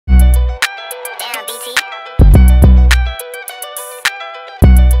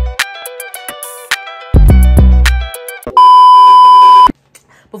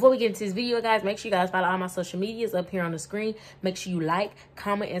we get into this video, guys, make sure you guys follow all my social medias up here on the screen. Make sure you like,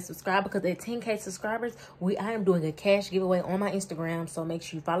 comment, and subscribe, because at 10K subscribers, I am doing a cash giveaway on my Instagram. So make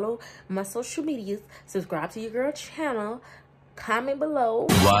sure you follow my social medias, subscribe to your girl channel, comment below.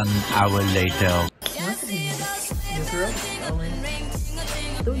 1 hour later. Once again, your girl scrolling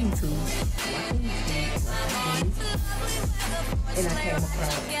through YouTube, watching YouTube, and I came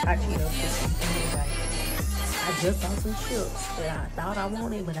across hot Cheetos, and it was like, I just bought some chips that I thought I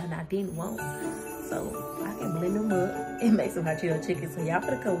wanted, but I didn't want. So I can blend them up and make some hot Cheeto chicken. So y'all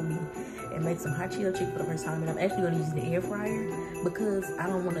finna come with me and make some hot Cheeto chicken for the first time. And I'm actually gonna use the air fryer because I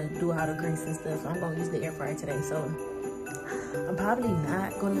don't wanna do all the grease and stuff. So I'm gonna use the air fryer today. So I'm probably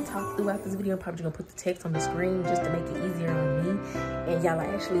not gonna talk throughout this video. I'm probably just gonna put the text on the screen just to make it easier on me. And y'all, I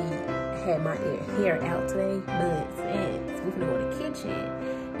actually had my hair out today, but since we're gonna go to the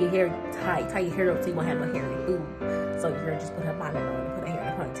kitchen, your hair tie your hair up so you won't have no hair in your food. So your hair just put her bonnet on and put her hair in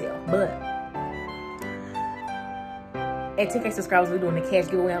a ponytail. But at 10K subscribers, we're doing the cash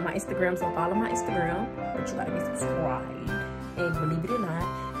giveaway on my Instagram. So follow my Instagram, but you gotta be subscribed. And believe it or not,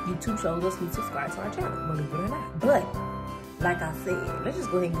 YouTube shows us who subscribe to our channel. Believe it or not. But like I said, let's just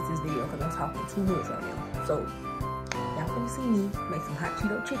go ahead and get this video because I'm talking too much right now. So y'all gonna see me make some hot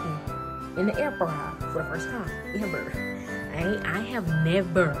Cheeto chicken in the air fryer for the first time ever. I have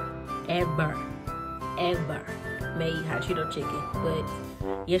never, ever made hot Cheeto chicken,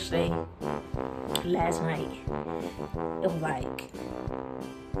 but yesterday, last night, it was like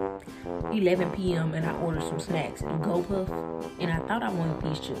 11 p.m. and I ordered some snacks and GoPuff, and I thought I wanted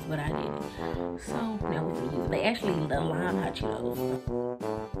peach chips, but I didn't. So now we're gonna use it. They actually the lime hot Cheetos.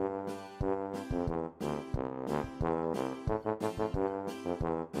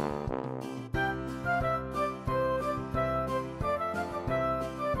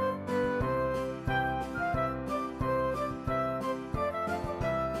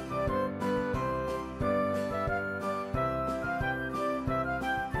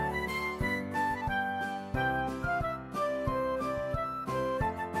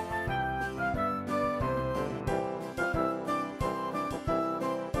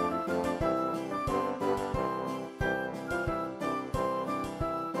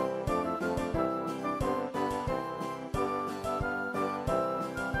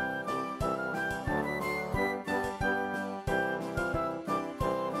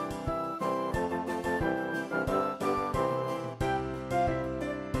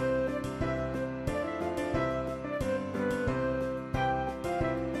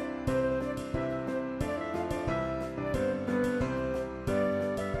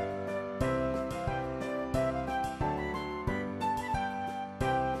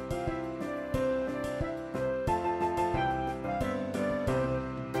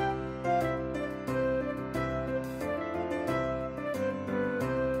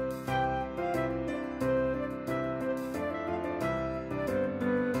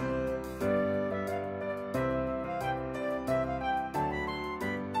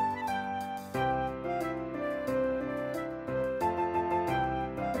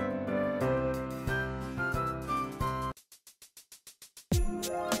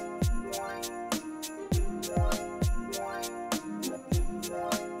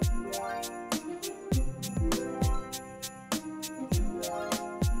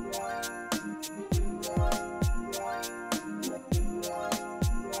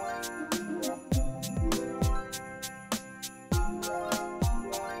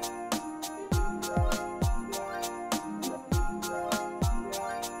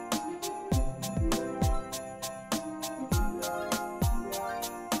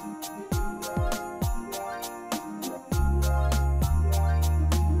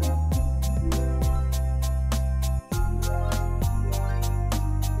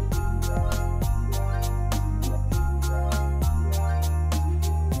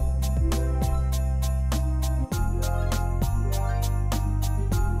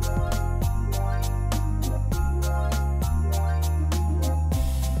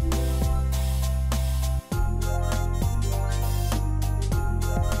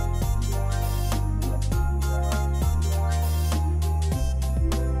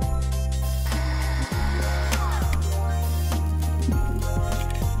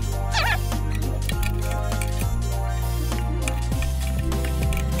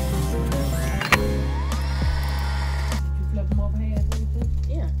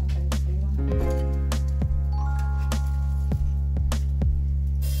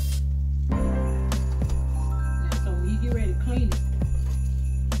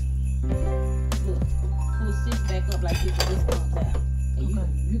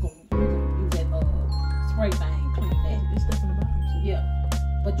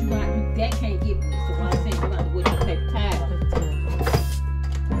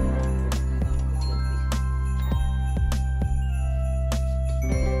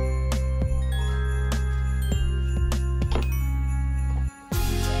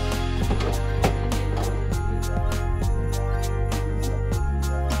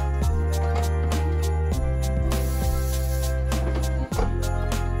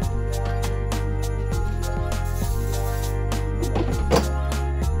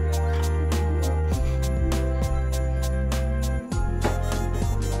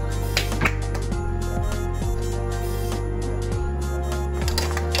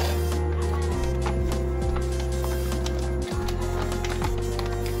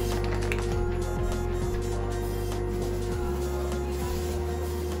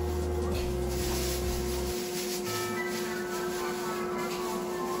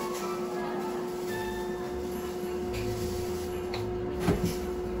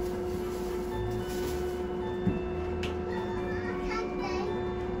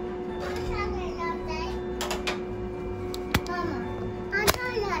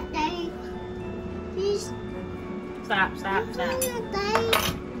 Stop. I'll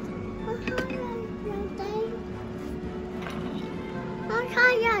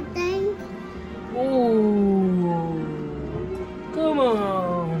try your thing. Ooh. Come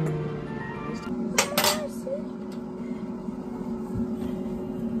on.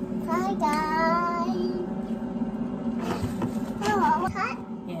 Hi guys. Oh, hot.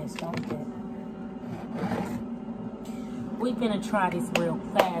 Yes, don't do that. We finna try this real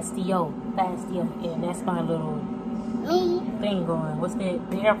fastio. And that's my little thing going. What's that?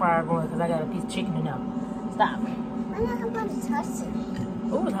 The air fryer going, because I got a piece of chicken in there. Stop. I'm not about to touch it.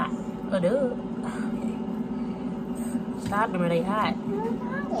 Ooh, it's hot. Oh, duh. Stop them, they hot. I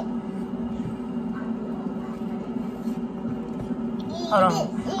got it. Hold on.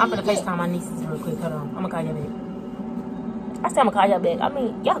 I'm finna FaceTime my nieces real quick. Hold on. I'm gonna call you back. I said I'm gonna call y'all back. I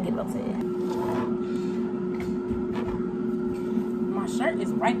mean, y'all get what I'm saying. My shirt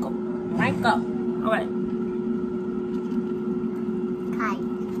is wrinkled. Rank up. Alright.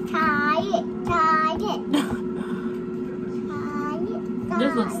 Tie it.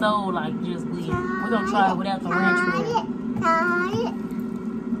 This looks so like just weird. We're gonna try it without the ranch for it. Tie it.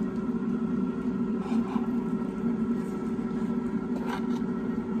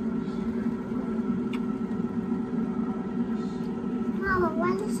 Mama,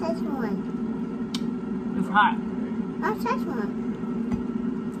 what's the second one? It's hot. What's the second one?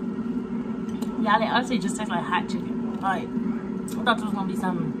 Y'all, it honestly just tastes like hot chicken. Like, I thought it was gonna be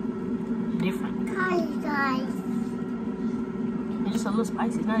something different. Guys. It's just a little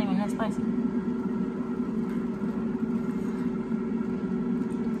spicy. It's not even that spicy.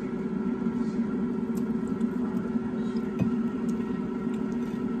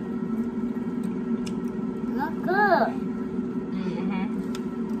 Not good.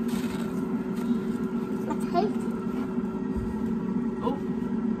 It tastes. Oh.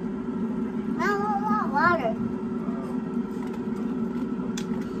 I want water.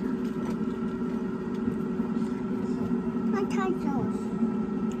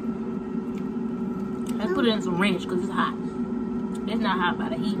 Let's put it in some ranch because it's hot. It's not hot by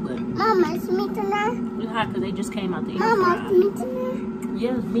the heat, but Mama, it's meat in there. it's hot because they just came out the air Mama, fryer. it's meat in there.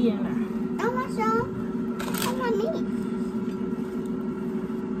 Yeah, it's meat in there. I want some. I want meat.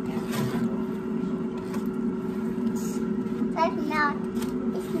 That's not.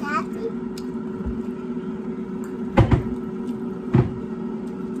 It's nasty.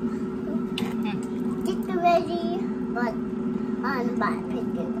 It's ready, but on the back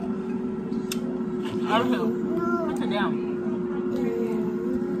picture. I don't know. Put it down.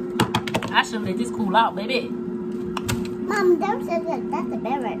 I should let this cool out, baby. Mom, don't say that. That's a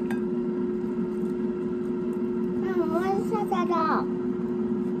berry. Mom, what is that at all?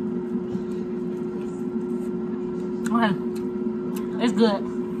 Okay. It's good.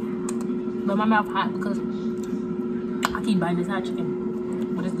 But my mouth hot because I keep biting this hot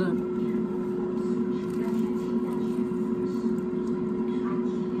chicken. But it's good.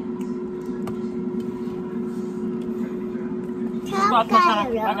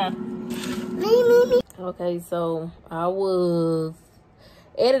 Okay, so I was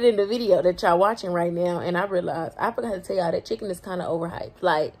editing the video that y'all watching right now, and I realized I forgot to tell y'all that chicken is kind of overhyped.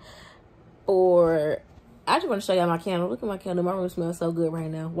 Like, I just want to show y'all my candle. Look at my candle. My room smells so good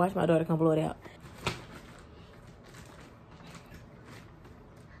right now. Watch my daughter come blow it out.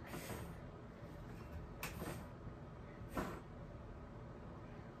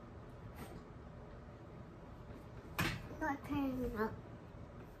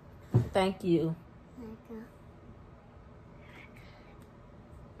 Thank you.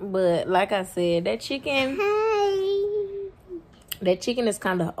 But like I said, that chicken is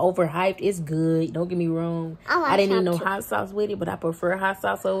kind of overhyped. It's good. Don't get me wrong. I didn't need no hot sauce with it, but I prefer hot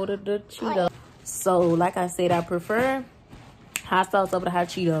sauce over the Cheetos. So like I said, I prefer hot sauce over the hot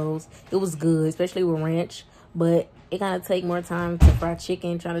Cheetos. It was good, especially with ranch. But it kind of take more time to fry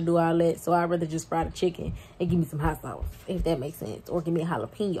chicken, trying to do all that. So I'd rather just fry the chicken and give me some hot sauce, if that makes sense. Or give me a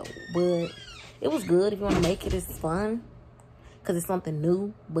jalapeno. But it was good. If you want to make it, it's fun. Because it's something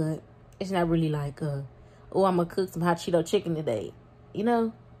new. But it's not really like, oh, I'm going to cook some hot Cheeto chicken today. You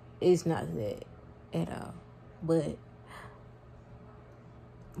know? It's not that at all. But,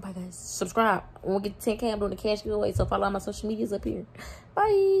 bye guys. Subscribe. When we get to 10K, I'm doing the cash giveaway. So follow all my social medias up here.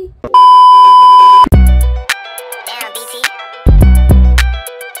 Bye.